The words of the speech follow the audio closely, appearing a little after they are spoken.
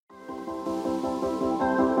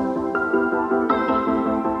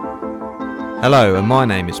Hello, and my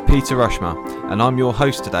name is Peter Rushmer, and I'm your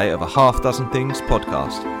host today of a Half Dozen Things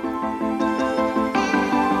podcast.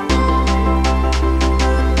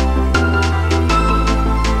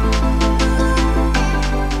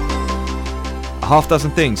 A Half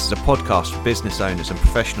Dozen Things is a podcast for business owners and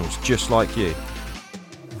professionals just like you.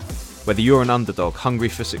 Whether you're an underdog hungry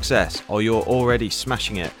for success or you're already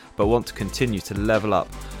smashing it but want to continue to level up,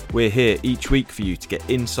 we're here each week for you to get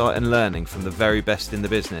insight and learning from the very best in the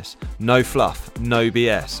business. No fluff, no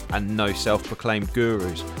BS, and no self-proclaimed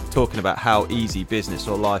gurus talking about how easy business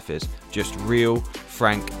or life is. Just real,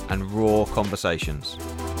 frank, and raw conversations.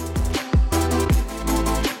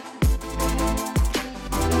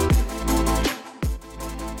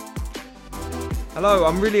 Hello,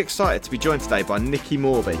 I'm really excited to be joined today by Nicki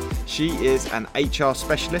Mawby. She is an HR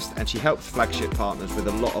specialist and she helps flagship partners with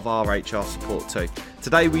a lot of our HR support too.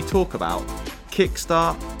 Today we talk about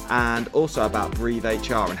Kickstart and also about Breathe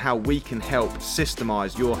HR and how we can help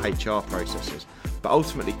systemize your HR processes. But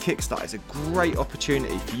ultimately, Kickstart is a great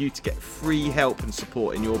opportunity for you to get free help and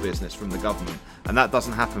support in your business from the government, and that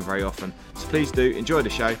doesn't happen very often. So please do enjoy the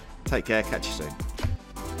show. Take care, catch you soon.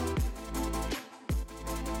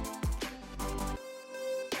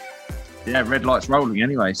 Yeah, red light's rolling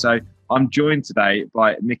anyway. So I'm joined today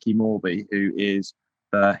by Nicki Mawby, who is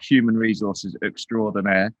the Human Resources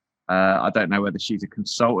Extraordinaire. I don't know whether she's a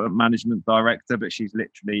consultant management director, but she's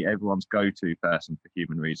literally everyone's go-to person for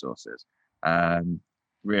human resources.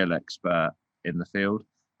 Real expert in the field,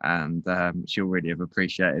 and she'll really have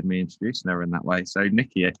appreciated me introducing her in that way. So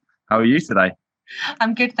Nicki, how are you today?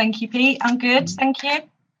 I'm good, thank you, Pete. I'm good, thank you.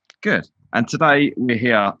 Good. And today we're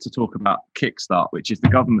here to talk about Kickstart, which is the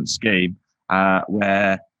government scheme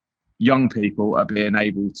where young people are being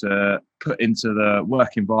able to put into the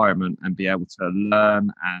work environment and be able to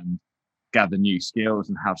learn and gather new skills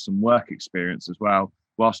and have some work experience as well,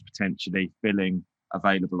 whilst potentially filling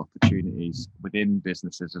available opportunities within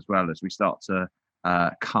businesses as well, as we start to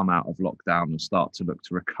come out of lockdown and start to look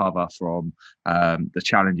to recover from the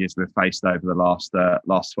challenges we've faced over the last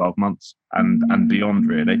 12 months and beyond,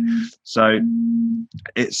 really. So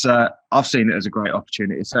it's I've seen it as a great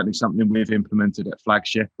opportunity. It's certainly something we've implemented at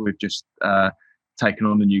Flagship. We've just taken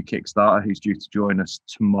on a new Kickstarter who's due to join us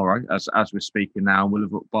tomorrow as we're speaking now. We'll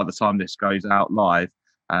have, by the time this goes out live,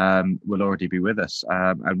 will already be with us,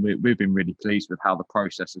 and we've been really pleased with how the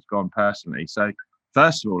process has gone personally. So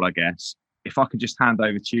first of all, I guess if I could just hand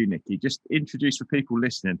over to you, Nicki, just introduce for people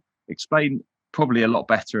listening, explain probably a lot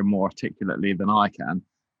better and more articulately than I can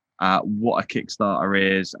what a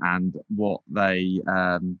Kickstarter is and what they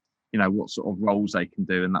what sort of roles they can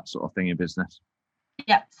do and that sort of thing in business.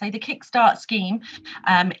 Yeah, so the Kickstart scheme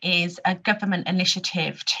is a government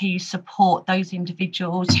initiative to support those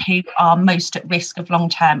individuals who are most at risk of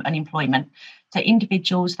long-term unemployment. So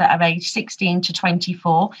individuals that are aged 16 to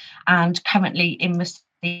 24 and currently in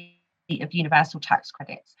receipt of universal tax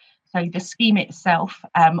credits. So the scheme itself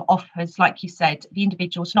offers, like you said, the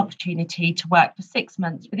individuals an opportunity to work for 6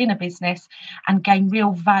 months within a business and gain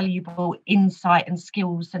real valuable insight and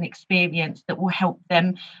skills and experience that will help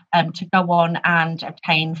them to go on and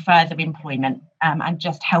obtain further employment and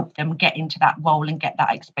just help them get into that role and get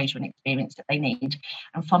that exposure and experience that they need.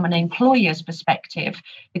 And from an employer's perspective,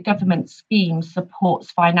 the government scheme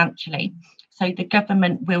supports financially. So the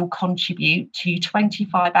government will contribute to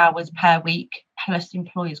 25 hours per week plus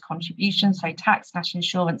employers' contributions, so tax, national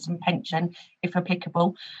insurance and pension, if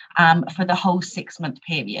applicable, for the whole 6-month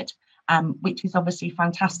period, which is obviously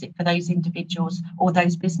fantastic for those individuals or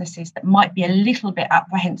those businesses that might be a little bit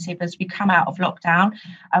apprehensive as we come out of lockdown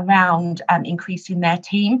around increasing their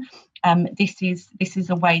team. This is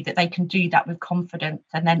a way that they can do that with confidence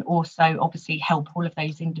and then also obviously help all of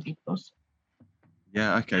those individuals.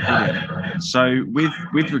 Yeah, okay, brilliant. So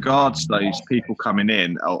with regards to those people coming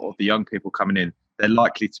in, or the young people coming in, they're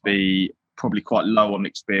likely to be probably quite low on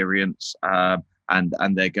experience, and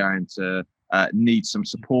they're going to need some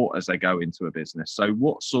support as they go into a business. So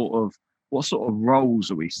what sort of roles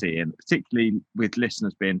are we seeing, particularly with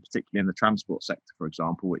listeners being particularly in the transport sector, for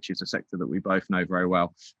example, which is a sector that we both know very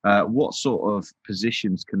well? What sort of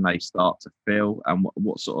positions can they start to fill, and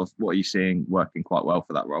what are you seeing working quite well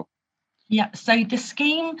for that role? Yeah, so the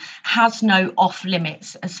scheme has no off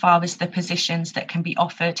limits as far as the positions that can be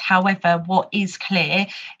offered. However, what is clear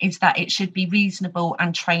is that it should be reasonable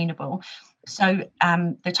and trainable. So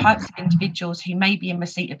the types of individuals who may be in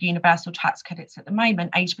receipt of universal tax credits at the moment,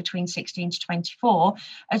 aged between 16 to 24,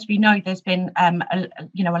 as we know, there's been a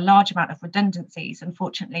large amount of redundancies,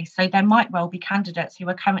 unfortunately. So there might well be candidates who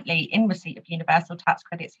are currently in receipt of universal tax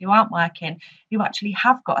credits who aren't working, who actually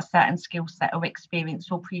have got a certain skill set or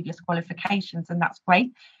experience or previous qualifications, and that's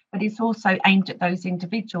great. but it's also aimed at those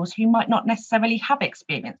individuals who might not necessarily have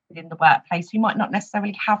experience within the workplace, who might not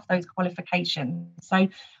necessarily have those qualifications. So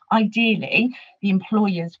ideally, the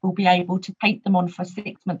employers will be able to take them on for a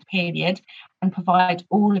 6-month period and provide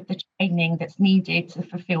all of the training that's needed to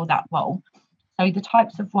fulfil that role. So the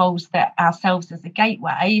types of roles that ourselves as a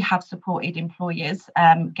gateway have supported employers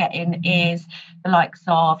getting is the likes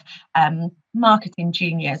of marketing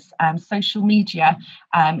juniors, social media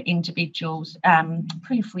individuals,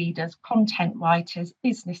 proofreaders, content writers,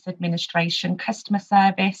 business administration, customer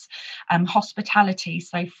service, hospitality,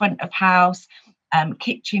 so front of house,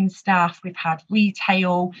 kitchen staff. We've had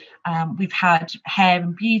retail, we've had hair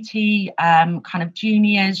and beauty, kind of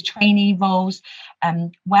juniors, trainee roles,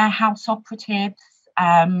 warehouse operatives,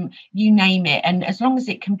 you name it. And as long as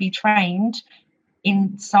it can be trained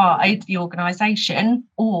inside the organisation,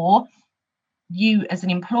 or you as an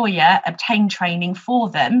employer obtain training for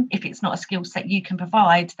them, if it's not a skill set you can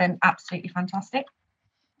provide, then absolutely fantastic.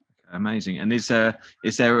 Amazing. And is there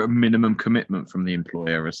a minimum commitment from the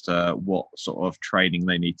employer as to what sort of training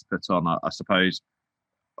they need to put on? I suppose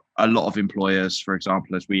a lot of employers, for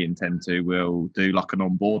example, as we intend to, will do like an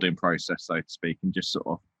onboarding process, so to speak, and just sort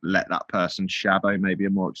of let that person shadow maybe a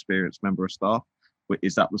more experienced member of staff.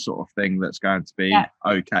 Is that the sort of thing that's going to be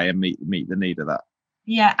okay and meet the need of that?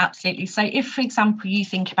 Yeah, absolutely. So if, for example, you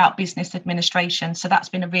think about business administration, so that's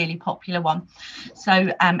been a really popular one. So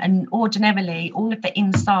and ordinarily, all of the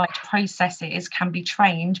inside processes can be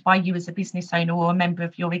trained by you as a business owner or a member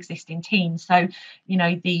of your existing team. So, you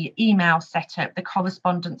know, the email setup, the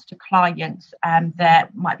correspondence to clients, there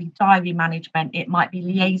might be diary management, it might be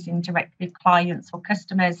liaising direct with clients or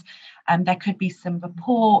customers. There could be some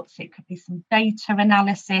reports, it could be some data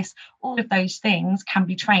analysis. All of those things can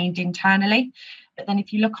be trained internally. But then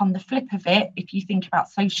if you look on the flip of it, if you think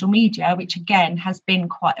about social media, which again has been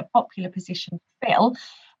quite a popular position to fill,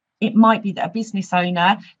 it might be that a business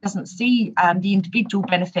owner doesn't see the individual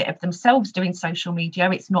benefit of themselves doing social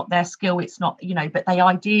media. It's not their skill, it's not, you know, but they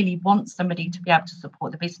ideally want somebody to be able to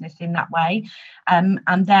support the business in that way. And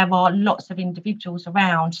there are lots of individuals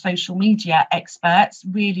around, social media experts,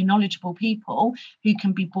 really knowledgeable people who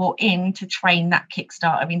can be brought in to train that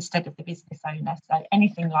Kickstarter instead of the business owner. So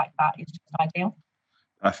anything like that is just ideal.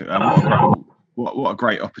 Perfect. What a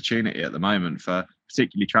great opportunity at the moment for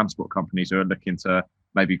particularly transport companies who are looking to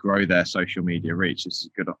maybe grow their social media reach. This is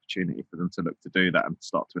a good opportunity for them to look to do that and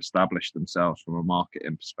start to establish themselves from a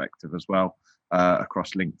marketing perspective as well,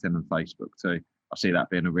 across LinkedIn and Facebook too. I see that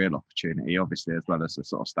being a real opportunity, obviously, as well as the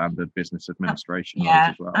sort of standard business administration roles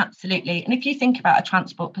as well. Absolutely. And if you think about a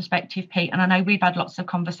transport perspective, Pete, and I know we've had lots of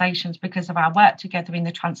conversations because of our work together in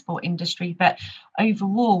the transport industry, but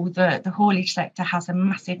overall, the haulage sector has a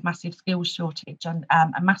massive skills shortage and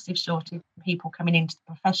a massive shortage of people coming into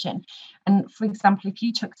the profession. And for example, if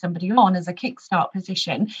you took somebody on as a kickstart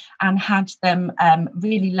position and had them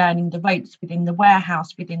really learning the ropes within the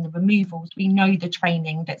warehouse, within the removals, we know the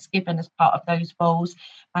training that's given as part of those roles,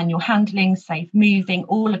 manual handling, safe moving,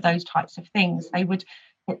 all of those types of things.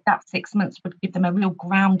 That 6 months would give them a real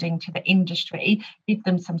grounding to the industry, give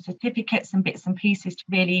them some certificates and bits and pieces to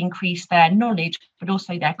really increase their knowledge, but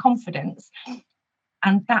also their confidence.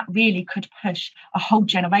 And that really could push a whole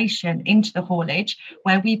generation into the haulage,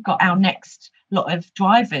 where we've got our next lot of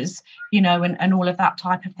drivers, you know, and all of that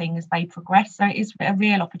type of thing as they progress. So it is a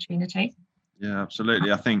real opportunity. Yeah,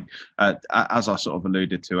 absolutely. I think, as I sort of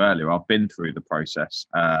alluded to earlier, I've been through the process,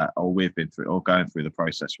 or we've been through, or going through the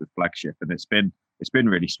process with Flagship, and it's been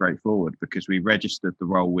really straightforward because we registered the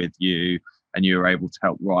role with you, and you were able to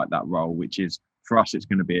help write that role, which is, for us, it's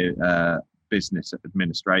going to be a business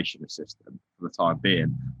administration assistant for the time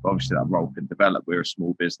being. But obviously, that role can develop. We're a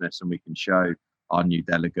small business, and we can show our new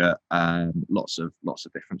delegate lots of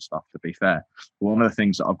different stuff. To be fair, one of the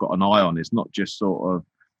things that I've got an eye on is not just sort of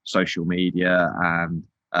social media and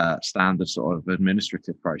standard sort of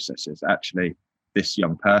administrative processes. Actually, this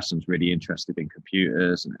young person's really interested in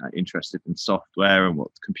computers and interested in software and what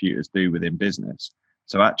computers do within business.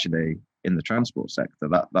 So actually, in the transport sector,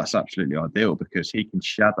 that's absolutely ideal, because he can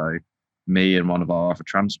shadow me and one of our other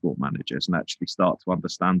transport managers and actually start to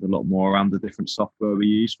understand a lot more around the different software we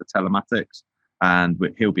use for telematics. And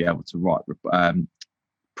he'll be able to write,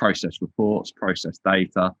 process reports, process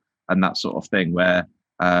data, and that sort of thing, where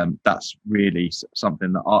that's really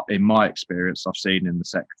something that, in my experience, I've seen in the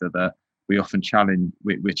sector that we often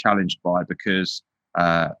we're challenged by, because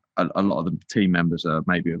a lot of the team members are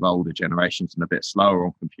maybe of older generations and a bit slower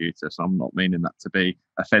on computers. So I'm not meaning that to be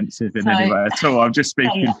offensive in any way at all. I'm just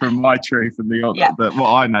speaking from my truth and what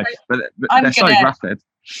I know. But they're so rapid.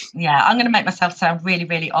 Yeah, I'm going to make myself sound really,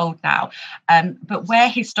 really old now. But where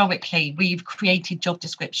historically we've created job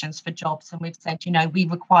descriptions for jobs and we've said, you know, we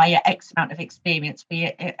require X amount of experience,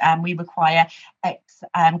 we require X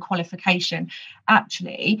qualification.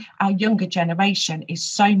 Actually, our younger generation is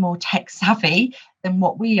so more tech savvy than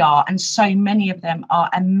what we are. And so many of them are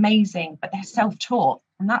amazing, but they're self-taught.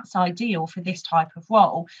 And that's ideal for this type of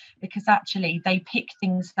role because actually they pick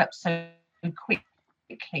things up so quickly.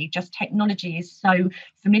 Just technology is so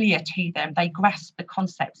familiar to them. They grasp the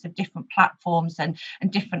concepts of different platforms and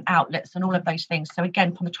different outlets and all of those things. So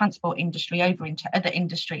again, from the transport industry over into other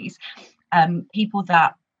industries, people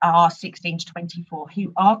that are 16 to 24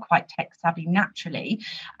 who are quite tech savvy naturally,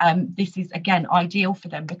 this is again ideal for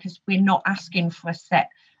them because we're not asking for a set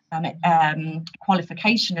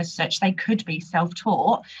qualification as such. They could be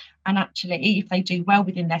self-taught, and actually if they do well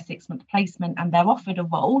within their 6-month placement and they're offered a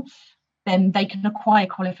role, then they can acquire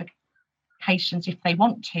qualifications if they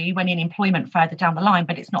want to when in employment further down the line,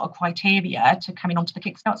 but it's not a criteria to coming onto the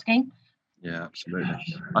Kickstart scheme. Yeah, absolutely.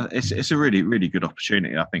 It's a really, really good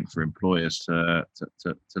opportunity, I think, for employers to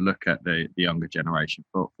look at the younger generation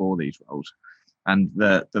for these roles. And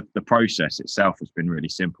the process itself has been really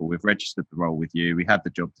simple. We've registered the role with you. We had the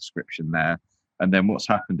job description there. And then what's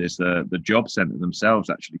happened is the job centre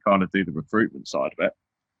themselves actually kind of do the recruitment side of it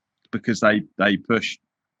because they push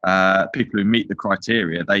people who meet the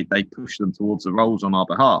criteria, they push them towards the roles on our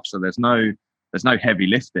behalf. So there's no heavy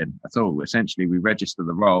lifting at all. Essentially, we register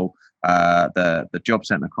the role. The job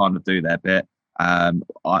centre kind of do their bit.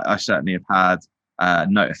 I certainly have had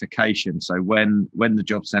notification. So when the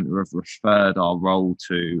job centre have referred our role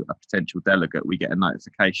to a potential delegate, we get a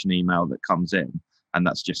notification email that comes in, and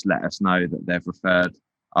that's just let us know that they've referred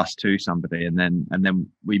us to somebody, and then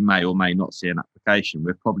we may or may not see an application.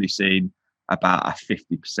 We've probably seen about a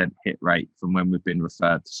 50% hit rate from when we've been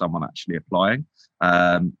referred to someone actually applying.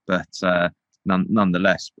 But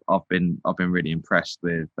nonetheless, I've been really impressed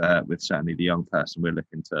with certainly the young person we're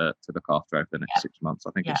looking to look after over the next 6 months.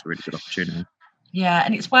 I think it's a really good opportunity. Yeah,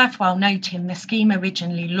 and it's worthwhile noting the scheme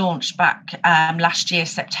originally launched back last year,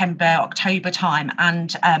 September, October time, and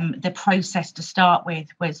the process to start with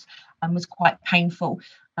was quite painful.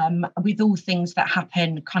 With all things that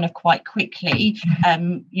happen kind of quite quickly,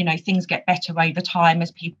 things get better over time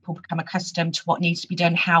as people become accustomed to what needs to be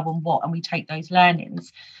done, how and what, and we take those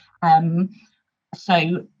learnings.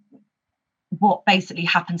 So what basically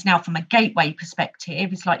happens now from a gateway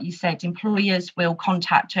perspective is, like you said, employers will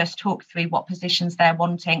contact us, talk through what positions they're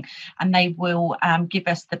wanting, and they will give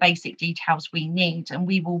us the basic details we need, and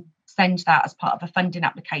we will send that as part of a funding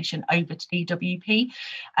application over to DWP,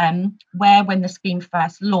 where when the scheme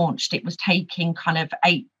first launched, it was taking kind of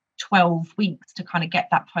 8-12 weeks to kind of get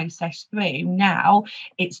that process through. Now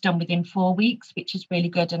it's done within 4 weeks, which is really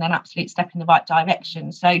good and an absolute step in the right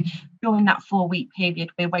direction. So during that 4-week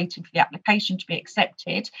period, we're waiting for the application to be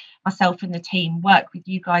accepted. Myself and the team work with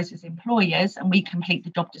you guys as employers, and we complete the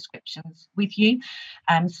job descriptions with you.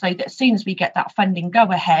 So that as soon as we get that funding go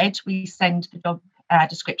ahead, we send the job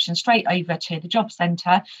description straight over to the job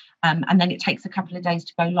centre, and then it takes a couple of days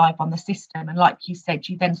to go live on the system. And like you said,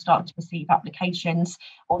 you then start to receive applications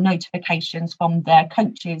or notifications from their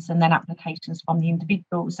coaches and then applications from the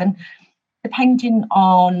individuals. And depending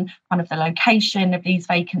on kind of the location of these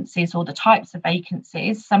vacancies or the types of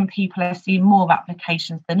vacancies, some people are seeing more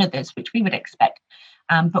applications than others, which we would expect.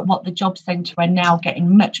 But what the job centre are now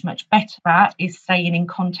getting much, much better at is staying in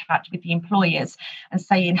contact with the employers and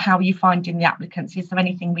saying, how are you finding the applicants? Is there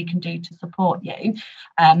anything we can do to support you?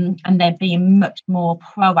 And they're being much more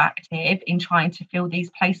proactive in trying to fill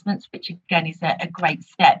these placements, which again is a great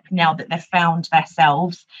step now that they've found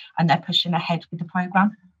themselves and they're pushing ahead with the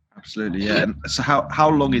programme. Absolutely, yeah. And so how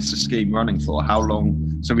long is the scheme running for? How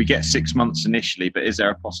long? So we get 6 months initially, but is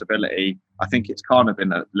there a possibility? I think it's kind of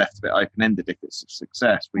been left a bit open-ended. If it's a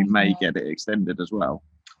success, we may get it extended as well.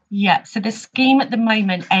 Yeah, so the scheme at the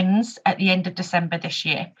moment ends at the end of December this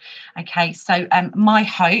year. Okay, so my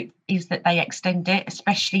hope is that they extend it,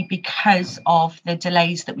 especially because of the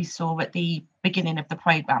delays that we saw at the beginning of the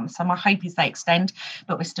programme. So my hope is they extend,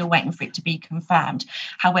 but we're still waiting for it to be confirmed.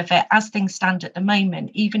 However, as things stand at the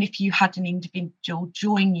moment, even if you had an individual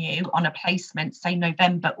join you on a placement, say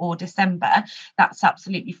November or December, that's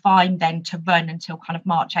absolutely fine then to run until kind of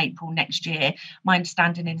March, April next year. My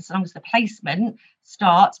understanding is as long as the placement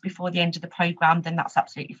starts before the end of the programme, then that's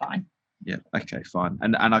absolutely fine. Yeah, okay, fine.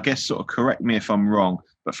 And I guess sort of correct me if I'm wrong,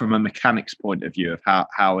 but from a mechanics point of view of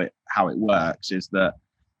how it works is that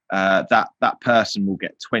that person will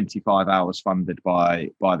get 25 hours funded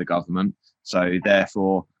by the government. So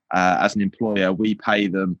therefore, as an employer, we pay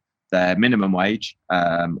them their minimum wage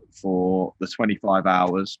for the 25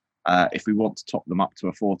 hours. If we want to top them up to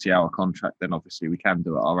a 40-hour contract, then obviously we can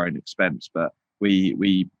do it at our own expense. But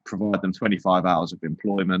we provide them 25 hours of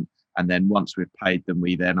employment, and then once we've paid them,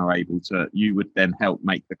 we then are able to. You would then help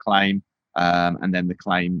make the claim, and then the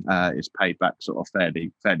claim is paid back sort of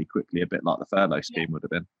fairly quickly, a bit like the furlough scheme would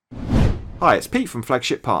have been. Hi, it's Pete from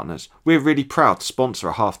Flagship Partners. We're really proud to sponsor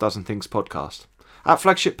a Half Dozen Things podcast. At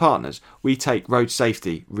Flagship Partners, we take road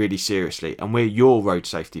safety really seriously, and we're your road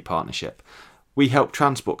safety partnership. We help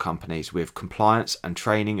transport companies with compliance and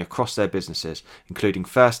training across their businesses, including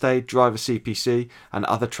first aid, driver CPC, and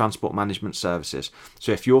other transport management services.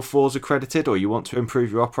 So if you're FORS accredited or you want to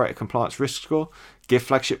improve your operator compliance risk score, give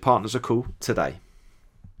Flagship Partners a call today.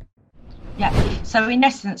 Yeah, so in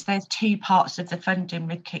essence, there's two parts of the funding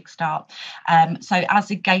with Kickstart. So as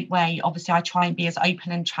a gateway, obviously, I try and be as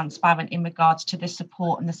open and transparent in regards to the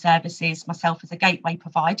support and the services myself as a gateway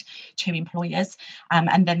provide to employers.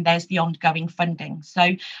 And then there's the ongoing funding.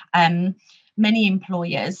 So many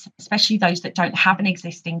employers, especially those that don't have an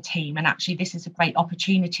existing team, and actually this is a great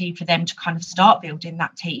opportunity for them to kind of start building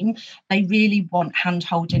that team, they really want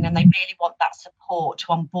hand-holding and they really want that support to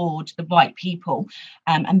onboard the right people.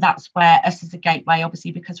 And that's where us as a gateway,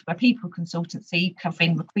 obviously, because we're a people consultancy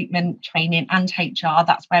covering recruitment, training and HR,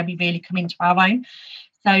 that's where we really come into our own.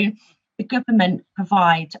 So the government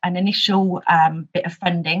provide an initial bit of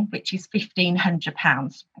funding, which is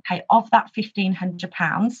 £1,500. Okay, of that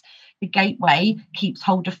 £1,500, the gateway keeps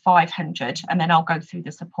hold of 500, and then I'll go through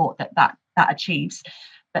the support that achieves.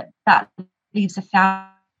 But that leaves £1,000.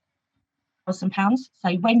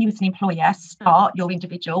 So when you as an employer start your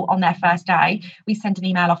individual on their first day, we send an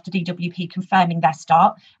email off to DWP confirming their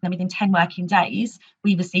start. And then within 10 working days,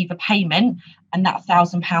 we receive a payment, and that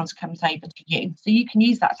 £1,000 comes over to you. So you can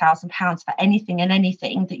use that £1,000 for anything and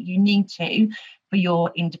anything that you need to for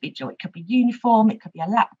your individual. It could be uniform, it could be a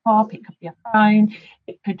laptop, it could be a phone,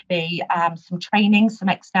 it could be some training, some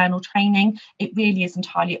external training. It really is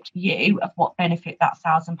entirely up to you of what benefit that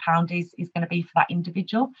 £1,000 is going to be for that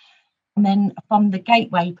individual. And then from the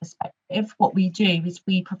gateway perspective, what we do is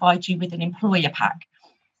we provide you with an employer pack.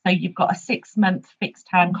 So you've got a 6-month fixed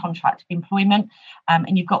term contract of employment,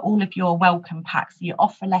 and you've got all of your welcome packs, your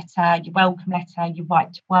offer letter, your welcome letter, your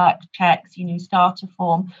right to work checks, your new starter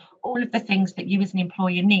form, all of the things that you as an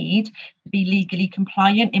employer need to be legally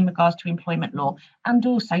compliant in regards to employment law, and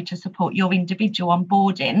also to support your individual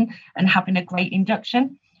onboarding and having a great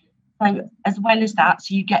induction. So as well as that,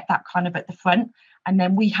 so you get that kind of at the front. And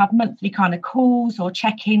then we have monthly kind of calls or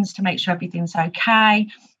check-ins to make sure everything's okay.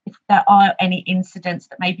 If there are any incidents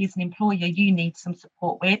that maybe as an employer you need some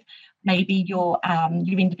support with, maybe your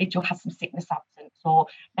individual has some sickness absence, or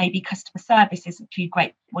maybe customer service isn't too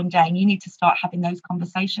great one day and you need to start having those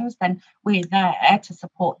conversations, then we're there to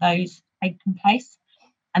support those taking place.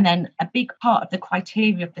 And then a big part of the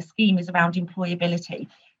criteria of the scheme is around employability.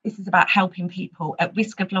 This is about helping people at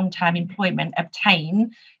risk of long-term employment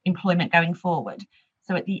obtain employment going forward.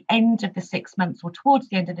 So at the end of the 6 months, or towards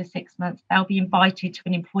the end of the 6 months, they'll be invited to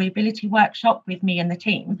an employability workshop with me and the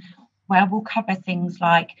team, where we'll cover things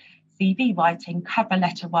like CV writing, cover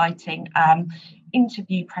letter writing,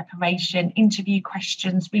 interview preparation, interview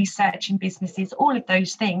questions, researching businesses, all of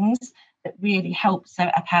those things that really helps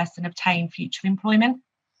a person obtain future employment.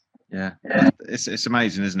 Yeah, it's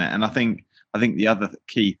amazing, isn't it? And I think the other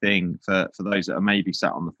key thing for those that are maybe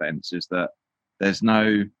sat on the fence is that there's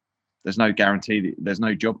no guarantee, there's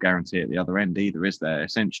no job guarantee at the other end either, is there?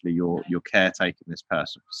 Essentially, you're caretaking this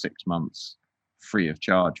person for 6 months free of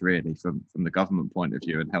charge, really, from the government point of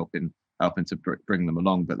view, and helping to bring them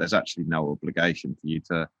along. But there's actually no obligation for you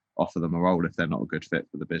to offer them a role if they're not a good fit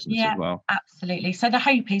for the business as well. Absolutely. So the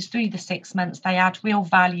hope is through the 6 months they add real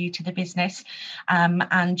value to the business,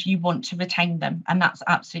 and you want to retain them, and that's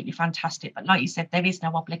absolutely fantastic. But like you said, there is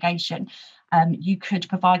no obligation. You could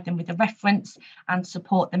provide them with a reference and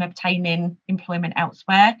support them obtaining employment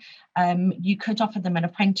elsewhere. You could offer them an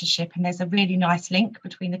apprenticeship, and there's a really nice link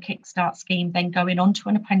between the Kickstart scheme then going on to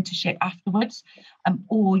an apprenticeship afterwards,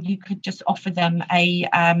 or you could just offer them a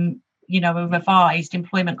revised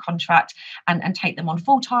employment contract and take them on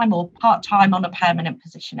full-time or part-time on a permanent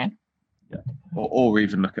positioning. Yeah, or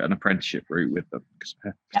even look at an apprenticeship route with them, because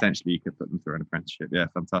potentially you could put them through an apprenticeship. Yeah,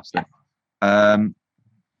 fantastic.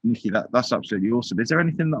 Nicki, that's absolutely awesome. Is there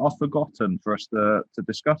anything that I've forgotten for us to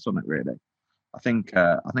discuss on it, really? I think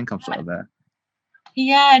I'm sort of there.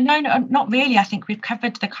 Yeah, no, not really. I think we've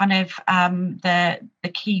covered the kind of the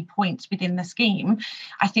key points within the scheme.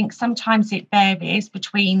 I think sometimes it varies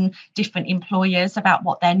between different employers about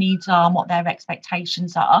what their needs are and what their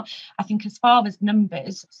expectations are. I think as far as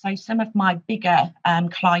numbers, so some of my bigger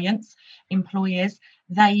clients, employers,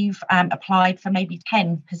 they've applied for maybe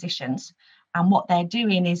 10 positions. And what they're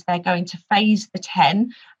doing is they're going to phase the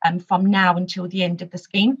 10 from now until the end of the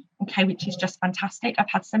scheme, okay, which is just fantastic. I've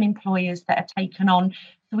had some employers that have taken on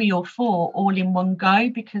 3 or 4 all in one go,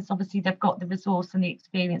 because obviously they've got the resource and the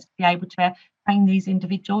experience to be able to train these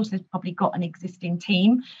individuals. They've probably got an existing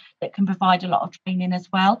team that can provide a lot of training as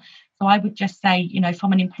well. So I would just say,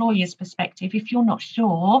 from an employer's perspective, if you're not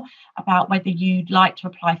sure about whether you'd like to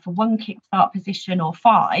apply for 1 Kickstart position or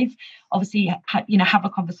 5, obviously, have a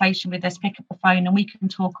conversation with us, pick up the phone, and we can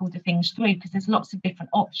talk all the things through, because there's lots of different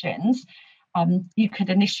options. You could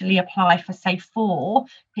initially apply for, say, 4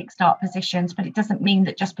 Kickstart positions, but it doesn't mean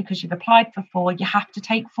that just because you've applied for 4, you have to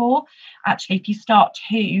take 4. Actually, if you start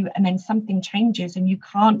 2 and then something changes and you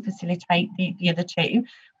can't facilitate the other 2,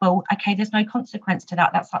 well, okay, there's no consequence to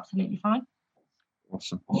that. That's absolutely fine.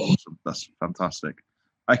 Awesome. That's fantastic.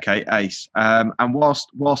 Okay, Ace. And whilst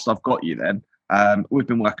I've got you, then we've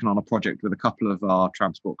been working on a project with a couple of our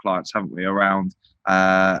transport clients, haven't we, around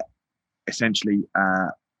essentially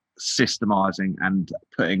systemizing and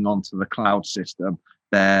putting onto the cloud system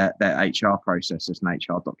their HR processes and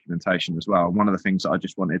HR documentation as well. And one of the things that I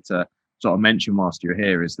just wanted to sort of mention whilst you're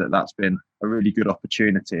here is that that's been a really good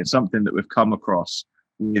opportunity, and something that we've come across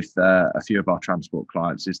with a few of our transport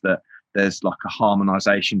clients is that there's like a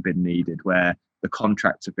harmonization been needed where the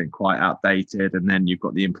contracts have been quite outdated, and then you've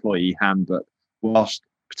got the employee handbook. Whilst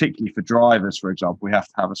particularly for drivers, for example, we have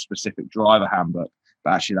to have a specific driver handbook,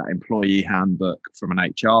 but actually that employee handbook from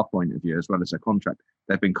an HR point of view, as well as a contract,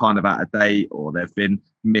 they've been kind of out of date, or they've been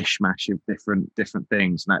mishmash of different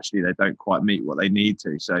things, and actually they don't quite meet what they need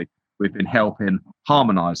to. So we've been helping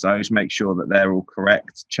harmonise those, make sure that they're all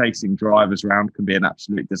correct. Chasing drivers around can be an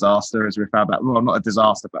absolute disaster, as we found out. Well, not a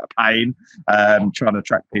disaster, but a pain. Trying to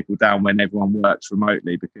track people down when everyone works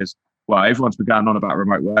remotely, because, well, everyone's been going on about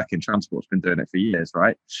remote working. Transport's been doing it for years,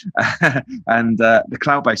 right? And the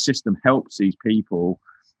cloud-based system helps these people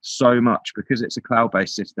so much, because it's a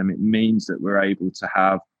cloud-based system. It means that we're able to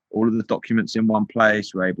have all of the documents in one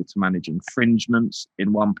place. We're able to manage infringements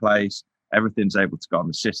in one place. Everything's able to go on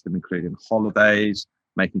the system, including holidays,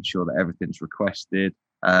 making sure that everything's requested,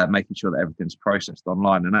 making sure that everything's processed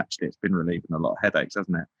online. And actually, it's been relieving a lot of headaches,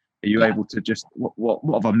 hasn't it? Are you able to just, what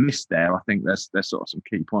have I missed there? I think there's sort of some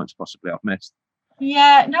key points possibly I've missed.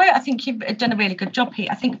 Yeah, no, I think you've done a really good job,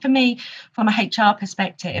 Pete. I think for me, from a HR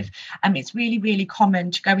perspective, it's really, really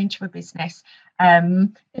common to go into a business,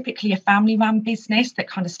 typically a family-run business that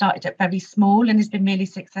kind of started at very small and has been really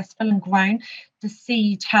successful and grown, to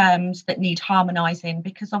see terms that need harmonising,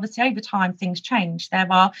 because obviously over time things change. There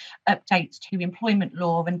are updates to employment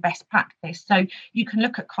law and best practice. So you can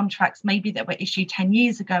look at contracts maybe that were issued 10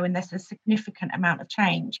 years ago, and there's a significant amount of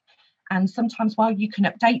change. And sometimes, while you can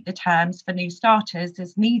update the terms for new starters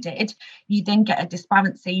as needed, you then get a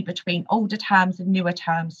disparity between older terms and newer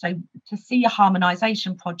terms. So to see a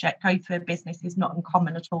harmonisation project go through a business is not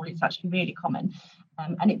uncommon at all. It's actually really common.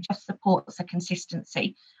 And it just supports a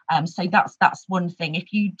consistency. So that's one thing.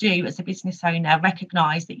 If you do, as a business owner,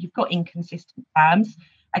 recognise that you've got inconsistent terms,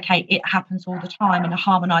 okay, it happens all the time, and a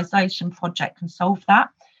harmonisation project can solve that.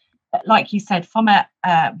 But like you said, from a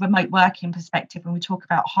remote working perspective, when we talk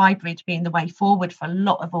about hybrid being the way forward for a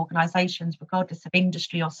lot of organisations, regardless of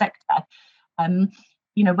industry or sector,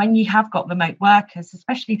 when you have got remote workers,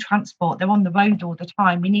 especially transport, they're on the road all the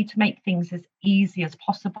time. We need to make things as easy as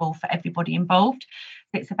possible for everybody involved.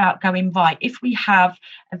 So it's about going, right, if we have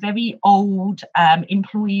a very old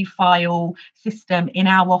employee file system in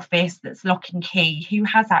our office that's lock and key, who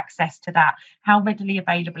has access to that? How readily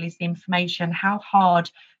available is the information? How hard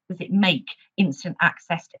does it make instant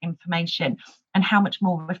access to information, and how much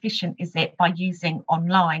more efficient is it by using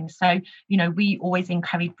online? So, we always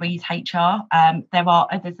encourage Breathe HR. There are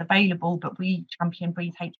others available, but we champion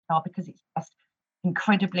Breathe HR because it's just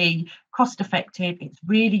incredibly cost effective. It's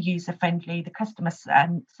really user friendly. The customer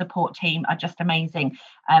support team are just amazing,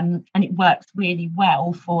 and it works really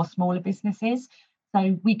well for smaller businesses.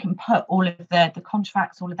 So we can put all of the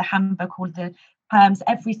contracts, all of the handbook, all of the terms,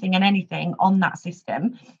 everything and anything on that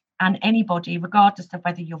system. And anybody, regardless of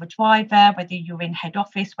whether you're a driver, whether you're in head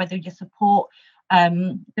office, whether you support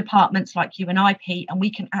departments like you and I, Pete, and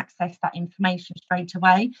we can access that information straight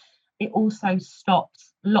away. It also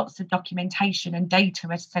stops lots of documentation and data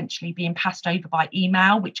essentially being passed over by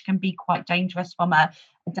email, which can be quite dangerous from a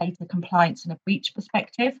data compliance and a breach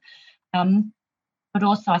perspective. But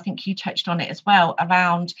also, I think you touched on it as well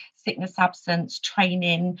around sickness absence,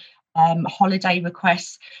 training, holiday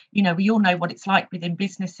requests. We all know what it's like within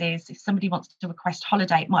businesses. If somebody wants to request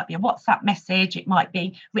holiday, it might be a WhatsApp message, it might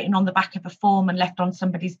be written on the back of a form and left on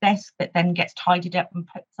somebody's desk that then gets tidied up and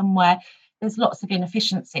put somewhere. There's lots of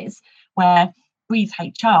inefficiencies where Breathe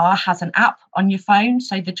HR has an app on your phone.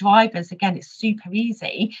 So the drivers, again, it's super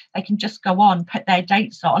easy. They can just go on, put their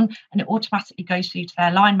dates on, and it automatically goes through to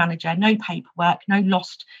their line manager. No paperwork, no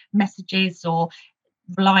lost messages or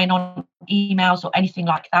relying on emails or anything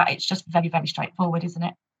like that. It's just very, very straightforward, isn't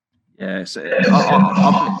it? Yes.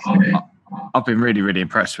 I've been really, really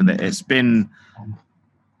impressed with it. It's been,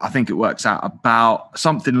 I think it works out about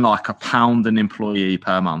something like £1 an employee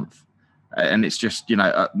per month. And it's just,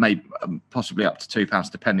 maybe possibly up to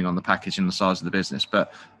 £2, depending on the package and the size of the business.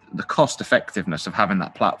 But the cost effectiveness of having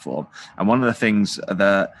that platform. And one of the things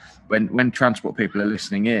that when transport people are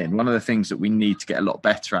listening in, one of the things that we need to get a lot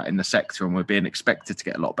better at in the sector, and we're being expected to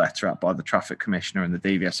get a lot better at by the Traffic Commissioner and the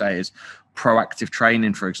DVSA, is proactive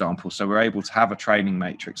training, for example. So we're able to have a training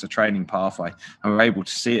matrix, a training pathway, and we're able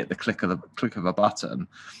to see at the click of a button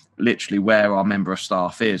literally where our member of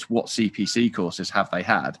staff is, what CPC courses have they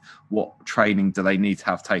had, what training do they need to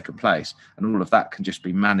have taken place, and all of that can just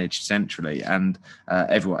be managed centrally, and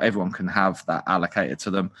everyone can have that allocated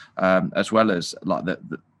to them, as well as like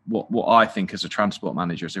what I think as a transport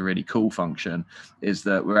manager is a really cool function is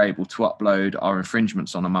that we're able to upload our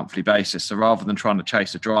infringements on a monthly basis. So rather than trying to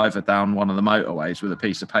chase a driver down one of the motorways with a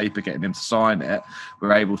piece of paper, getting him to sign it,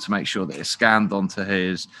 we're able to make sure that it's scanned onto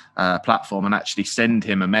his platform and actually send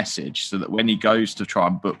him a message so that when he goes to try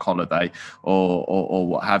and book holiday or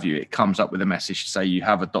what have you, it comes up with a message to say you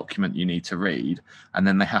have a document you need to read, and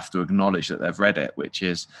then they have to acknowledge that they've read it, which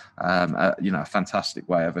is a fantastic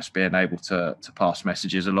way of us being able to pass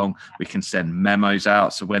messages along. We can send memos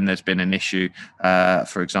out. So when there's been an issue,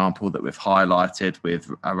 for example, that we've highlighted with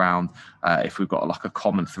around if we've got like a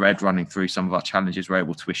common thread running through some of our challenges, we're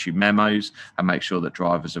able to issue memos and make sure that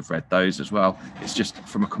drivers have read those as well. It's just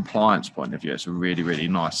from a compliance point of view, it's a really, really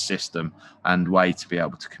nice system and way to be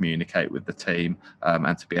able to communicate with the team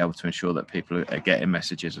and to be able to ensure that people are getting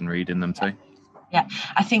messages and reading them too. Yeah,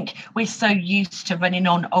 I think we're so used to running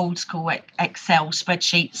on old school Excel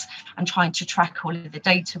spreadsheets and trying to track all of the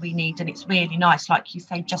data we need. And it's really nice, like you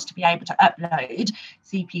say, just to be able to upload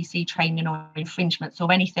CPC training or infringements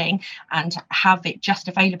or anything and have it just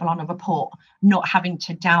available on a report, not having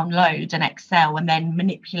to download an Excel and then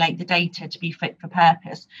manipulate the data to be fit for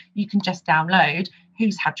purpose. You can just download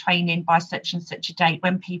who's had training by such and such a date,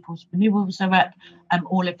 when people's renewals are up,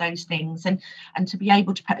 all of those things. And to be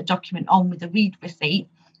able to put a document on with a read receipt.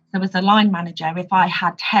 So as a line manager, if I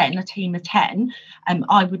had a team of 10,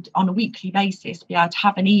 I would on a weekly basis be able to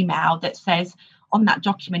have an email that says, on that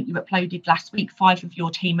document you uploaded last week, 5 of your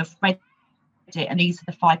team have read it, and these are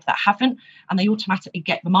the 5 that haven't, and they automatically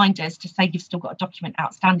get reminders to say you've still got a document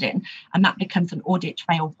outstanding, and that becomes an audit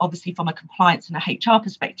trail. Obviously from a compliance and a HR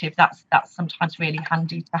perspective, that's sometimes really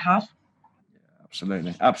handy to have.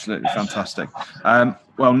 Absolutely fantastic.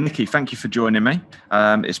 Well, Nicki, thank you for joining me.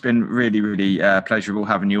 It's been really, really pleasurable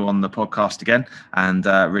having you on the podcast again, and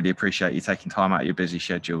really appreciate you taking time out of your busy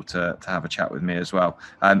schedule to have a chat with me as well.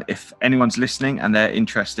 If anyone's listening and they're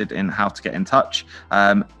interested in how to get in touch,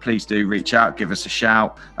 please do reach out, give us a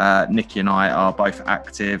shout. Nicki and I are both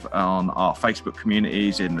active on our Facebook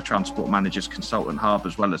communities in the Transport Managers Consultant Hub,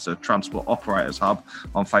 as well as the Transport Operators Hub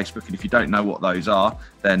on Facebook. And if you don't know what those are,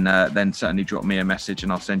 then certainly drop me a message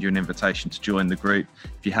and I'll send you an invitation to join the group.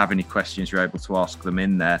 If you have any questions, you're able to ask them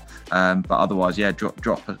in there. But otherwise,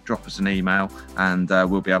 drop us an email and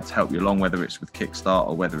we'll be able to help you along, whether it's with Kickstart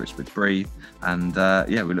or whether it's with Breathe. And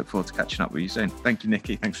we look forward to catching up with you soon. Thank you,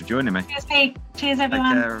 Nicki. Thanks for joining me. Cheers, Pete. Cheers,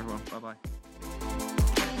 everyone. Take care, everyone. Bye-bye.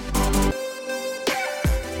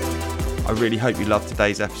 I really hope you loved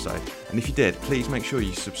today's episode. And if you did, please make sure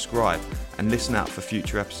you subscribe and listen out for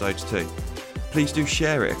future episodes too. Please do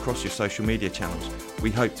share it across your social media channels. We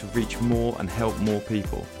hope to reach more and help more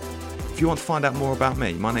people. If you want to find out more about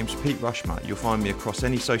me, my name's Pete Rushmer. You'll find me across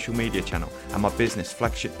any social media channel and my business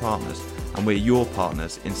Flagship Partners, and we're your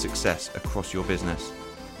partners in success across your business.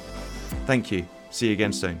 Thank you. See you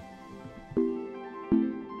again soon.